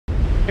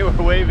They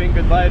were waving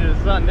goodbye to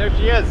the sun. There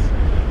she is.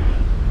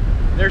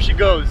 There she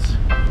goes.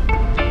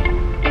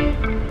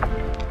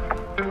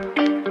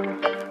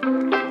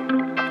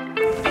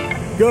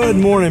 Good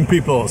morning,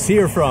 peoples.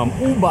 Here from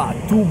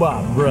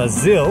Ubatuba,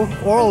 Brazil.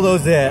 For all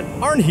those that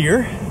aren't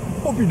here,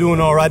 hope you're doing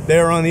all right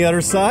there on the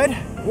other side.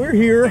 We're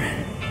here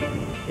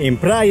in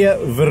Praia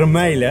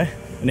Vermelha,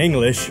 in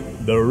English,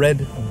 the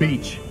Red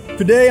Beach.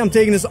 Today I'm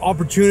taking this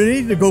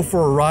opportunity to go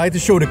for a ride to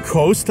show the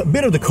coast, a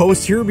bit of the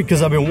coast here,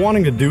 because I've been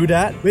wanting to do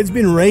that. But it's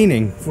been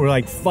raining for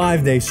like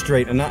 5 days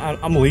straight, and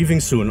I'm leaving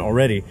soon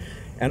already.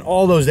 And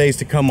all those days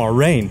to come are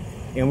rain.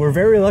 And we're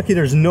very lucky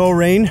there's no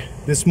rain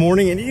this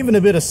morning and even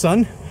a bit of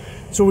sun.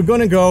 So we're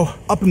gonna go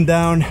up and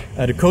down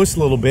the coast a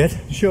little bit,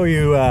 show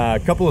you a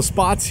couple of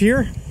spots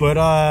here, but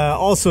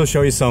also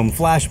show you some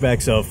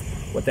flashbacks of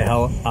what the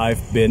hell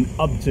I've been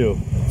up to.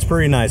 It's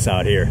pretty nice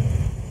out here.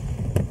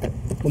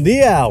 Bom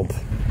dia, Alp.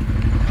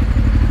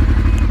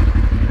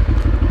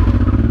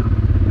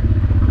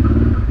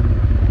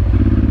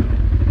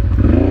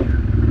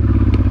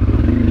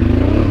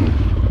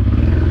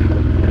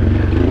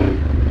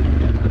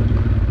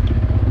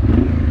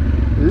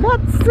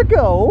 Let's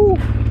go.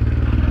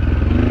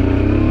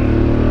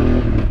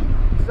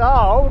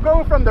 So we're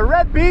going from the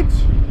Red Beach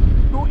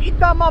to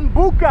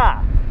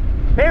Itamambuca.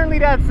 Apparently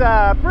that's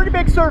a pretty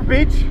big surf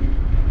beach.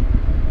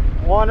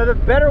 One of the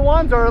better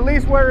ones, or at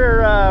least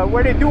where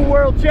they do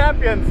world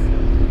championships.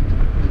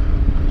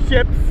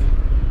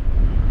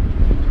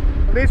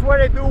 At least where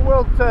they do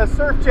world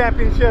surf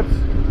championships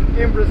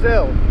in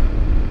Brazil.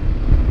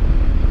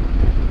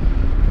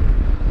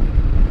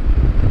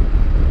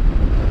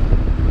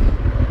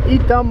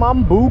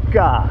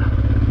 Itamambuca,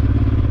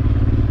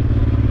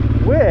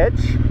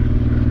 which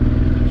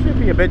should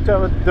be a bit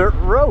of a dirt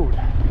road,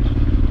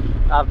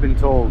 I've been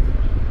told.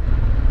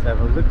 Let's have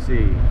a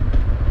look-see.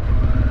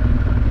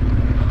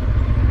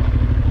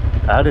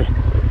 Howdy.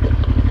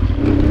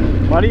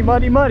 Muddy,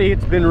 muddy, muddy.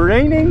 It's been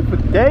raining for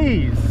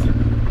days.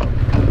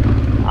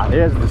 Ah,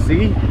 there's the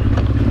sea.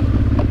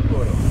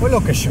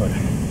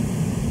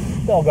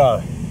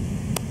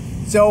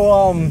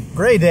 So,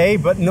 great day,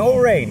 but no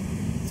rain.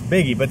 It's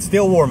biggie, but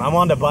still warm. I'm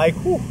on the bike.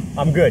 Whew,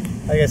 I'm good.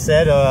 Like I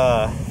said,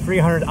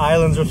 300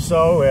 islands or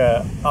so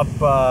up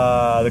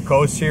the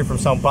coast here from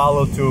Sao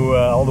Paulo to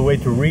all the way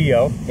to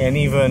Rio, and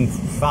even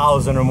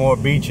 1,000 or more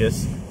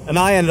beaches. And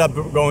I ended up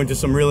going to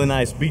some really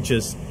nice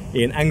beaches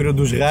in Angra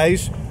dos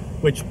Reis,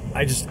 which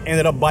I just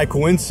ended up by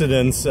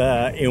coincidence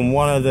in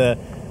one of the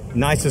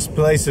nicest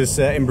places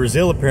in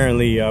Brazil,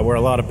 apparently, where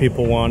a lot of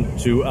people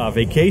want to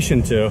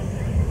vacation to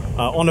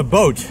on a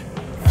boat.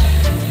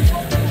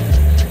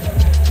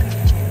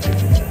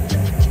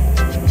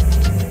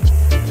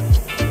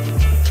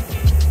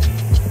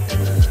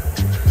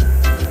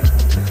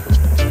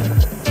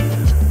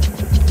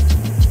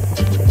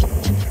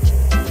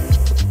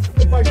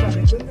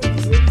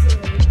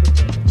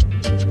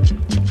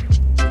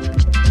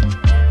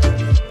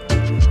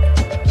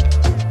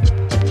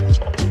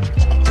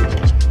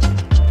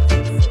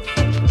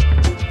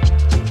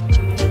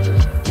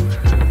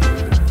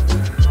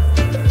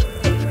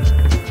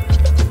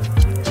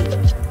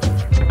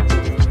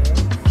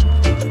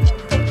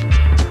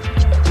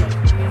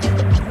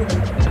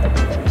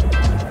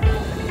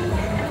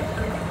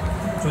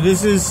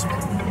 This is,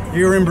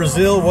 here in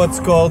Brazil, what's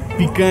called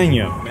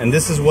picanha, and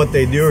this is what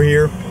they do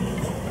here.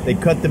 They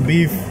cut the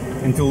beef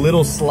into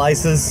little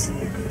slices, a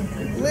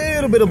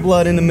little bit of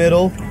blood in the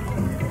middle,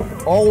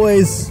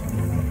 always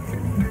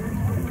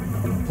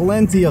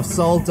plenty of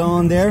salt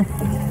on there,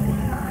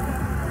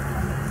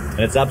 and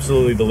it's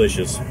absolutely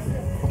delicious.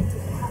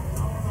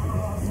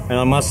 And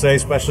I must say,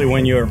 especially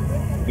when you're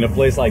in a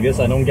place like this,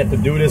 I don't get to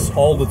do this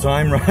all the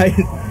time, right?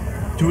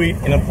 To eat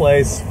in a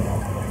place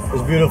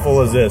as beautiful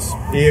as this.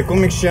 E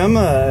como é que chama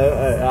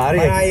a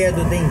área? Praia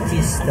do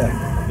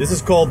Dentista. This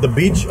is called the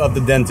Beach of the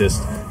Dentist.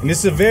 And this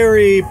is a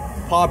very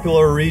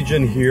popular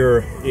region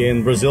here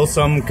in Brazil.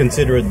 Some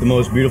consider it the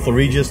most beautiful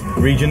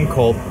region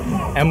called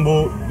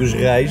Angra dos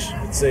Reis.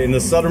 It's in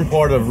the southern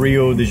part of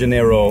Rio de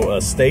Janeiro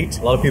state.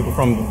 A lot of people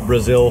from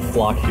Brazil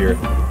flock here.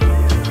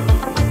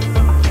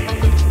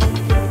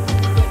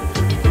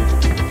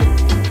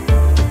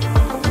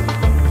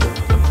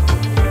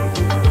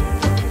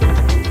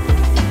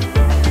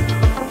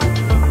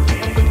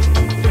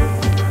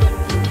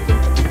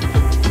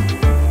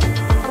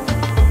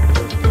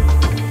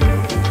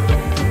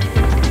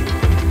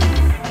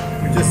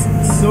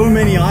 So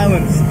many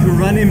islands to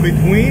run in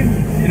between.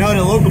 You know,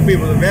 the local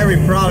people are very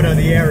proud of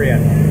the area,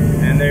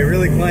 and they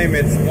really claim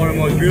it's one of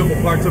the most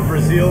beautiful parts of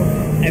Brazil.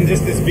 And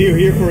just this view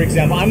here, for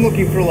example, I'm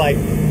looking for like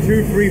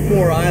 2, 3,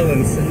 4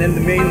 islands and then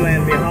the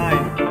mainland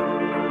behind.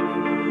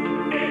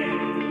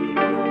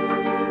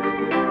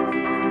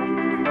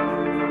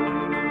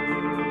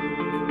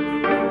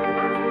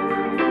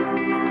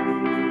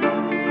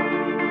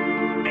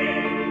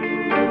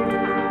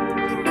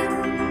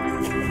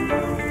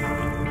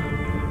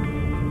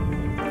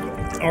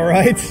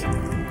 Alright,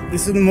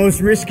 this is the most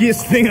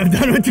riskiest thing I've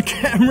done with the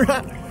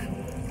camera.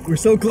 We're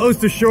so close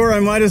to shore, I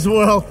might as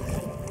well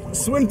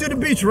swim to the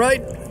beach,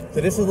 right?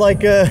 So this is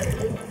like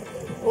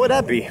What would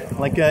that be?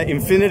 Like an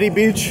infinity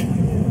beach?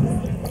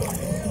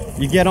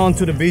 You get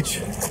onto the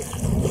beach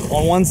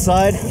on one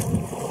side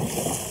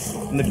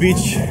and the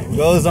beach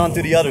goes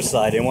onto the other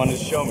side. They wanted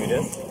to show me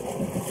this.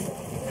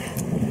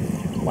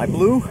 My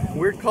blue,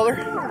 weird color.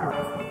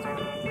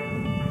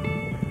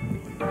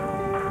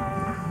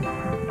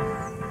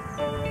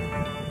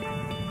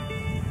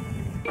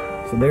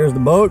 So there's the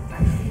boat.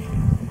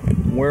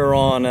 We're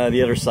on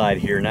the other side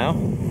here now.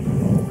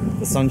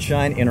 The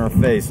sunshine in our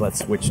face. Let's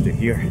switch to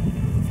here.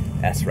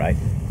 That's right.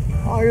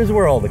 Oh, here's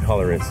where all the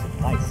color is.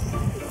 Nice.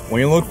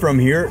 When you look from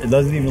here, it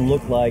doesn't even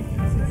look like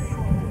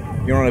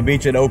you're on a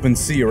beach at open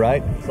sea,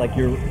 right? It's like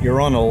you're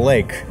on a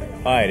lake.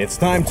 All right, it's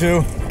time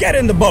to get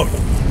in the boat.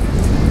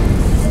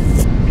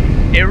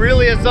 It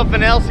really is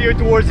something else here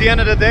towards the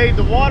end of the day.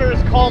 The water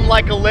is calm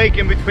like a lake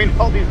in between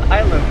all these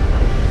islands.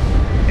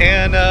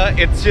 And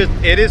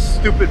it is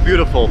stupid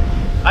beautiful.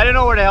 I didn't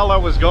know where the hell I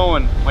was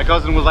going. My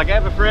cousin was like, I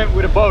have a friend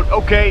with a boat.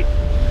 Okay.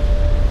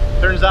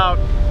 Turns out,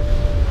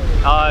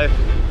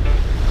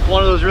 it's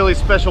one of those really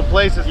special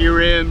places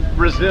here in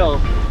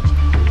Brazil.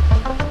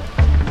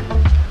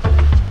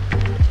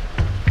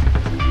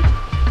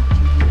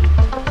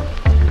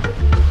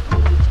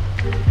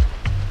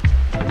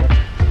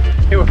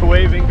 They were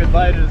waving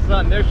goodbye to the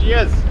sun. There she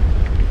is.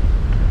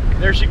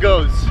 There she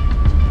goes.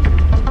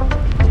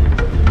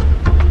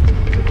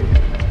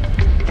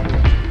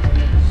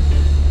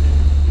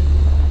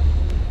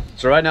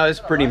 So right now it's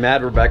pretty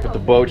mad. We're back with the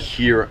boat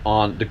here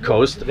on the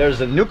coast.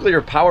 There's a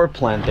nuclear power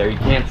plant there. You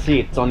can't see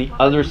it. It's on the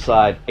other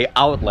side. An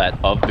outlet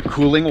of the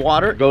cooling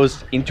water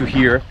goes into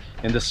here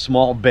in this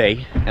small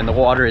bay, and the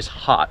water is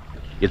hot.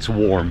 It's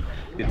warm.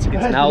 It's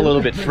now a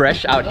little bit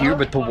fresh out here,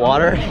 but the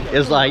water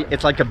is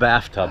it's like a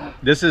bathtub.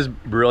 This is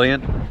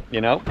brilliant,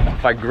 you know.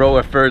 If I grow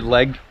a third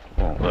leg,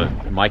 well,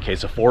 in my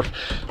case a fourth,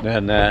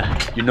 then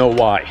you know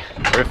why.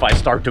 Or if I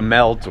start to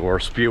melt or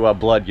spew out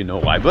blood, you know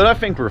why. But I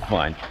think we're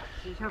fine,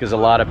 because a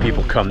lot of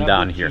people come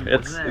down here.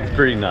 It's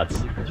pretty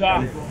nuts.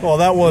 Well,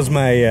 that was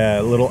my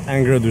little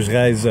Angra dos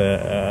Reis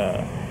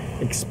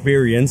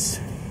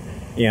experience.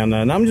 And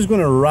I'm just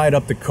gonna ride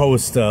up the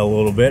coast a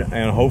little bit,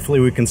 and hopefully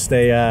we can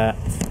stay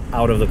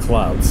out of the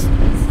clouds.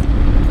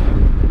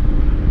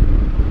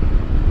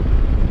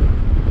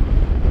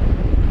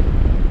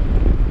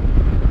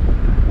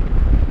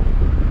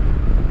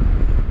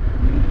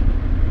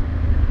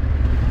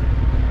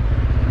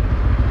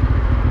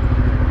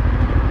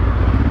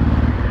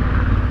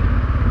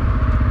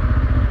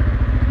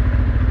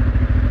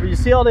 You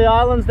see all the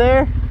islands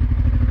there?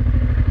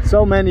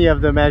 So many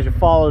of them as you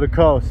follow the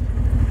coast.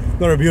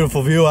 Another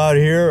beautiful view out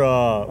here.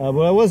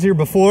 But I was here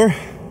before,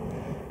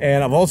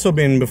 and I've also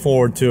been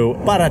before to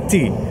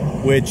Paraty,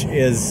 which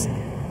is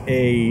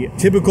a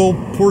typical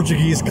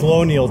Portuguese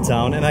colonial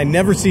town, and I'd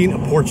never seen a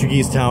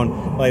Portuguese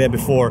town like that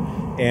before.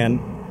 And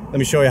let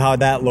me show you how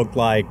that looked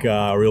like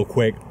real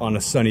quick on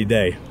a sunny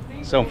day.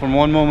 So from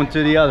one moment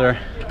to the other,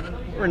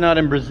 we're not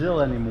in Brazil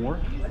anymore,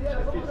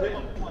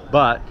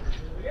 but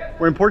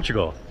we're in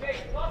Portugal.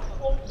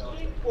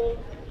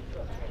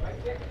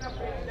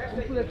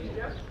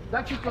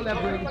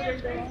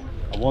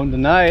 I won't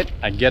deny it,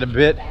 I get a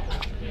bit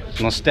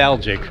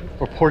nostalgic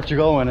for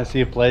Portugal when I see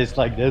a place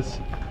like this.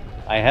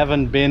 I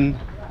haven't been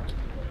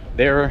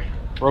there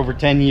for over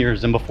 10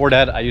 years, and before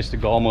that I used to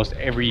go almost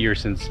every year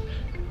since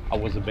I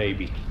was a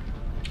baby.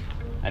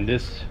 And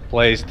this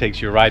place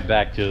takes you right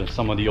back to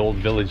some of the old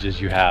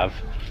villages you have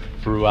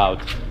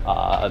throughout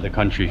the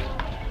country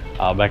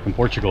back in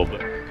Portugal.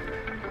 But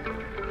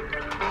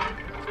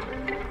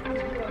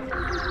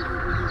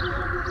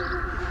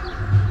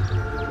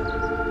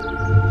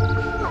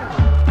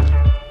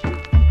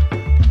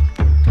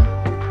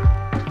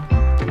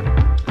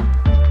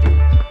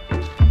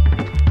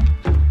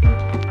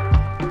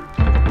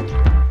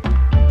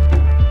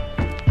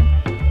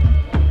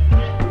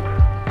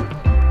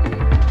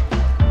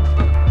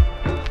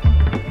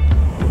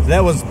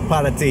that was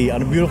Paraty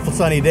on a beautiful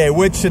sunny day,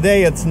 which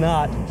today it's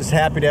not. Just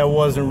happy that it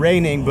wasn't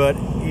raining, but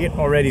it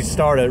already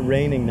started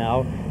raining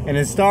now. And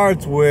it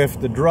starts with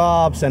the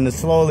drops and it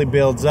slowly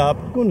builds up.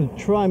 I'm going to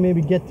try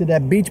maybe get to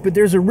that beach, but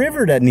there's a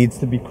river that needs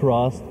to be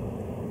crossed,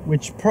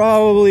 which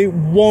probably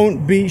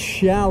won't be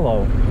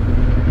shallow.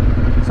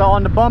 So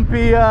on the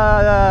bumpy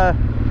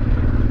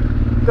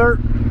dirt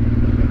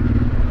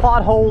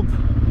potholed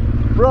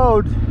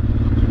road,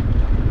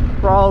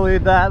 probably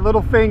that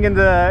little thing in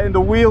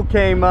the wheel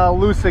came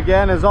loose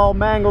again, is all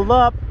mangled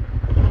up,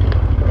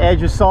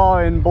 as you saw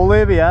in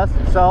Bolivia.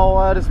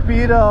 So the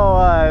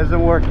speedo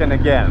isn't working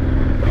again.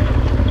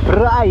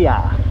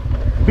 Praia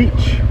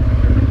beach.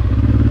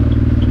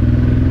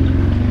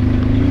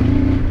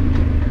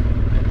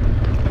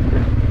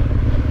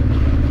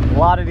 A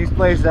lot of these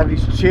places have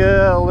these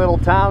chill little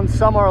towns.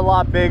 Some are a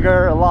lot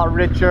bigger, a lot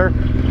richer.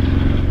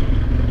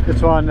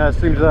 This one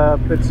seems a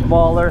bit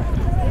smaller.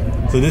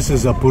 So this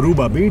is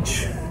Ubatuba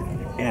beach,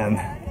 and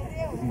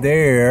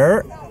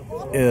there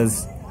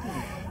is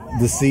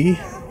the sea,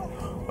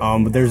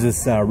 but there's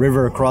this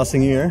river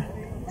crossing here.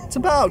 It's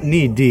about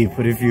knee deep,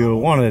 but if you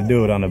wanted to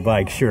do it on a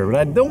bike, sure. But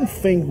I don't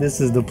think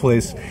this is the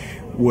place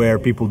where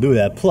people do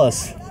that.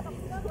 Plus,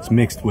 it's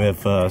mixed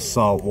with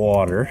salt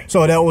water.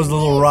 So that was the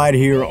little ride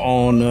here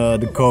on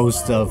the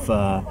coast of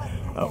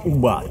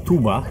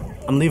Ubatuba.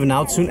 I'm leaving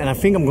out soon, and I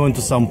think I'm going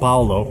to Sao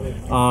Paulo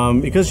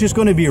because it's just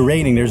going to be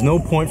raining. There's no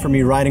point for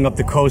me riding up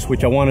the coast,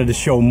 which I wanted to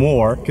show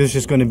more, because it's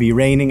just going to be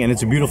raining, and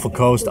it's a beautiful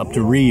coast up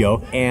to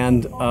Rio.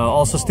 And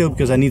also still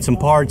because I need some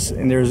parts,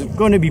 and there's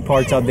going to be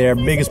parts out there.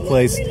 Biggest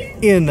place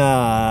in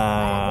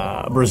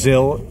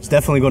Brazil. It's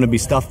definitely going to be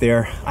stuff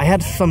there. I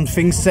had some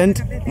things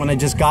sent when I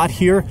just got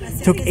here.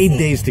 It took 8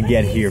 days to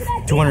get here,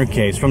 200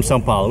 km from Sao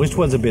Paulo, which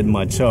was a bit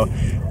much. So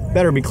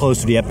better be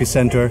close to the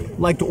epicenter.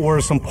 Like to order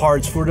some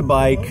parts for the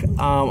bike.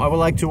 I would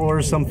like to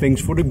order some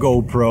things for the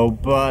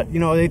GoPro, but you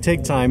know, they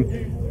take time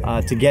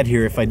to get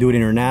here if I do it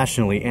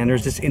internationally, and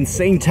there's this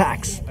insane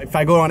tax. If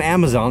I go on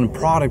Amazon, the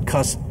product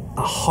costs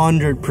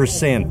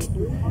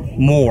 100%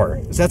 more.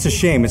 So that's a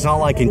shame. It's not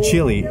like in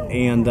Chile,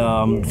 and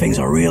things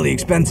are really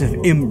expensive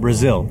in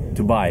Brazil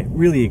to buy.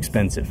 Really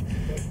expensive.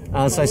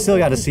 So I still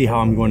got to see how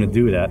I'm going to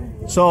do that.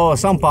 So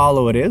Sao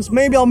Paulo it is.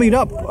 Maybe I'll meet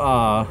up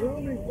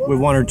with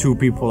 1 or 2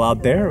 people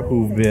out there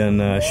who've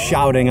been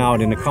shouting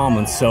out in the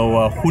comments,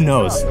 so who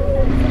knows.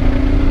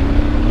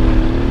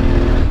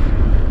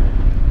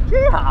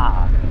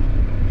 Yeah.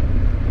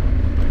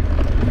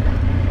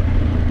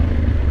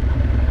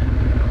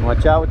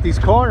 Watch out with these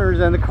corners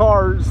and the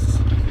cars.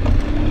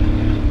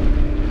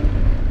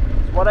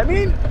 That's what I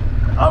mean.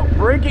 Oh,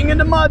 braking in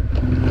the mud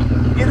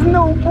is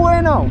no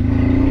bueno.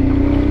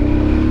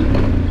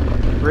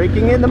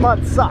 Braking in the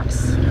mud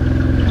sucks.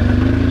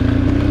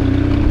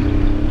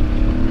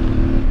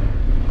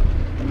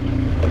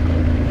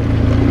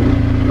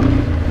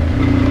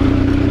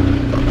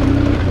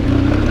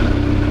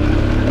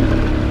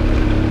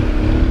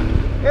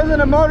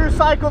 Isn't a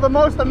motorcycle the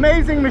most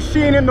amazing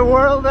machine in the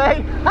world,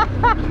 eh?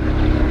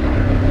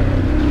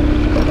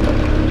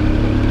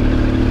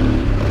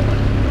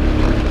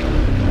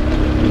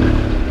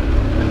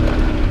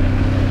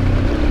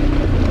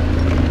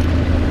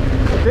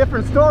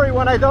 Different story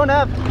when I don't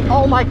have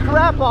all my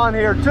crap on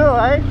here too,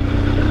 eh?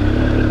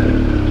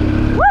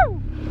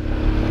 Woo!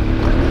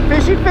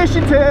 Fishy,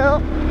 fishy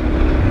tail.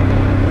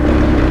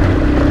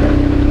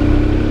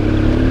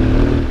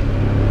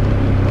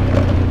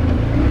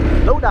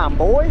 Slow down,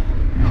 boy.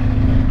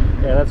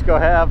 Yeah, let's go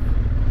have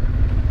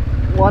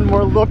one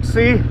more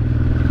look-see.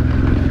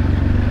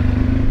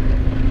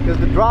 Because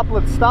the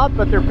droplets stopped,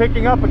 but they're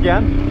picking up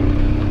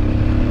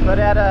again. But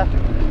at a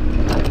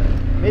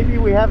maybe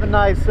we have a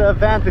nice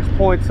vantage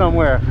point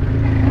somewhere.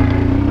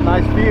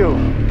 Nice view.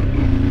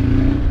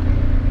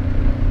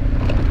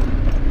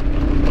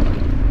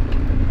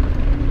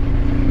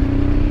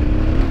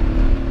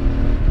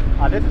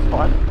 Ah, this is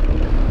fun.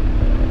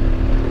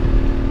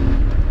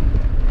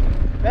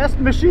 Best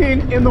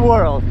machine in the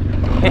world.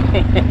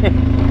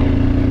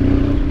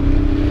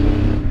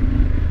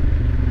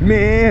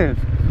 Man,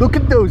 look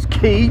at those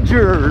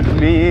cagers,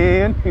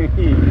 man.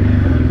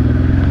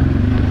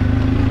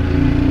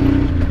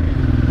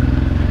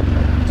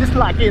 Just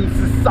like in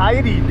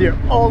society, they're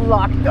all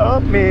locked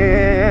up,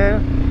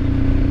 man.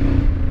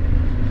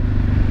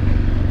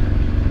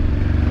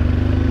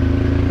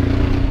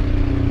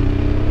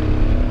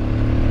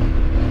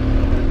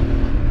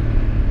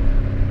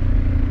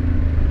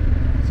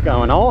 What's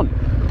going on?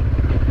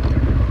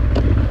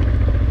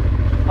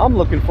 I'm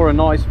looking for a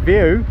nice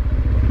view.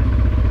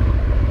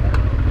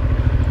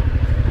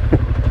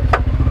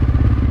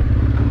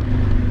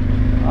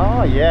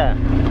 Oh yeah,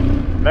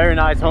 very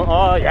nice home.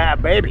 Oh yeah,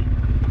 baby.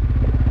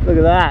 Look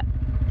at that.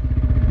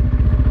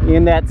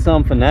 Ain't that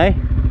something, eh?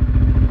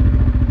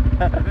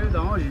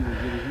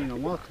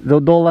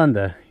 Da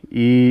Holanda.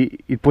 E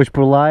depois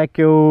por lá é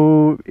que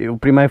eu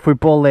primeiro fui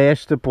para o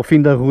leste, para o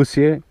fim da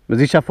Rússia,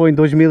 mas isto já foi em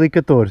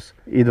 2014.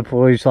 E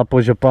depois lá para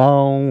o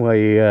Japão,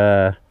 aí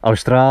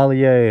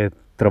Austrália,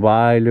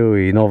 trabalho,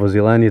 e Nova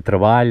Zelândia,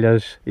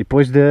 trabalhas. E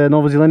depois da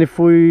Nova Zelândia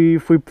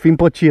vim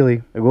para o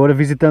Chile, agora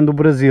visitando o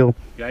Brasil.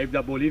 E aí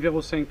da Bolívia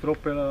você entrou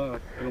pelo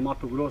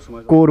Mato Grosso?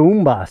 Mas...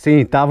 Corumba, sim,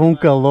 estava um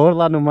calor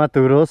lá no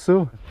Mato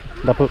Grosso.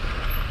 Dá pra...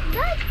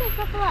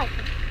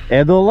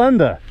 É da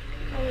Holanda.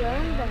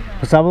 Holanda?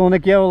 Sabe onde é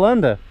que é a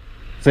Holanda?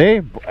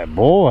 Sim? É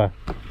boa.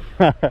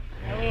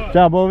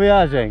 Tchau, boa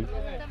viagem.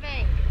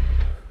 Também.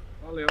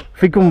 Valeu.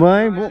 Fiquem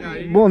bem,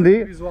 bom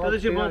dia. Tudo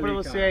de bom pra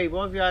você aí,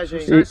 boa viagem.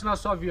 Sucesso na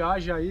sua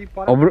viagem aí.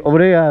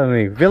 Obrigado,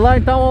 amigo. Vê lá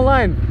então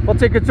online. Pode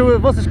ser que as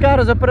vossas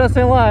caras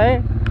aparecem lá,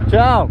 hein?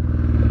 Tchau.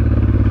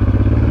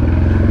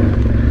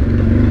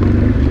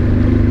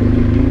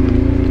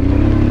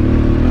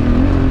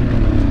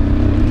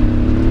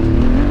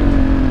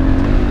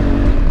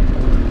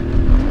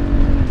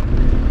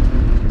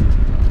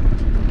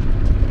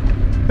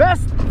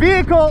 Best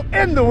vehicle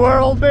in the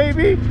world,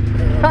 baby.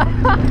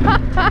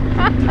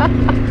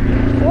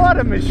 What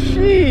a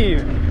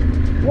machine.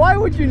 Why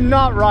would you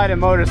not ride a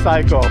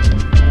motorcycle?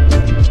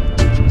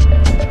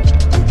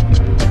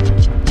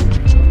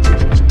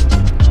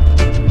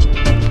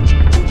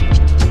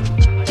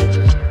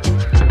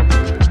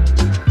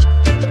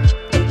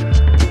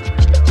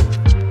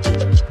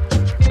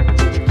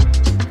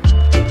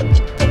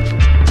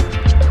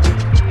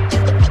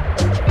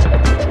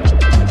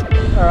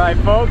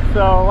 Alright folks,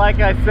 so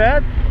like I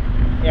said,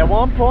 at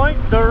one point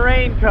the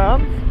rain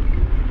comes.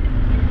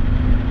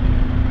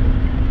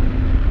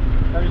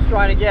 I'm just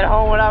trying to get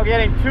home without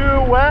getting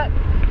too wet.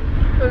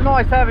 It's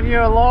nice having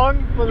you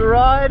along for the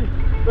ride.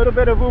 A little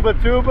bit of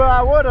Ubatuba.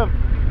 I would have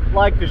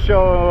liked to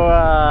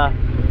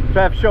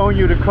have shown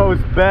you the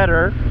coast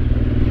better,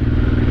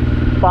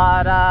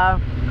 but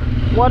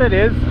what it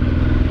is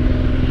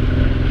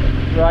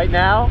right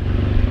now.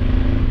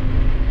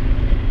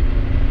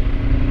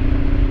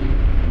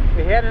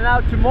 We're heading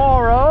out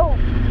tomorrow.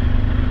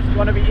 It's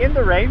going to be in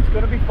the rain. It's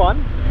going to be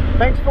fun.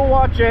 Thanks for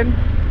watching,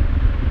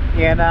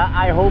 and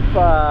I hope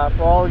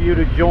for all of you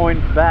to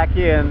join back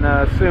in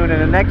soon in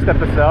the next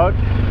episode.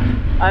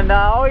 And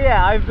oh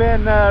yeah, I've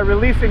been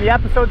releasing the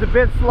episodes a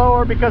bit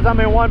slower because I'm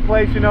in one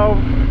place, you know,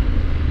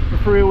 for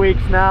 3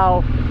 weeks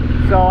now,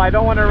 so I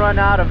don't want to run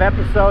out of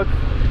episodes,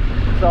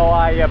 so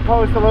I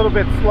post a little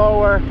bit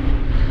slower.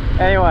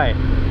 Anyway,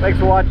 thanks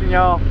for watching,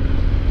 y'all.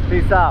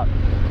 Peace out.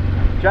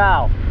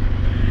 Ciao.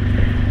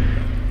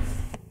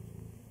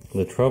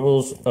 The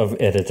troubles of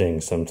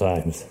editing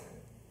sometimes.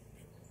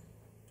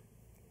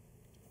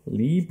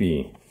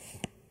 Felipe,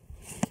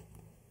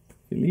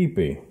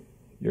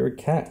 you're a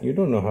cat. You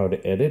don't know how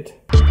to edit.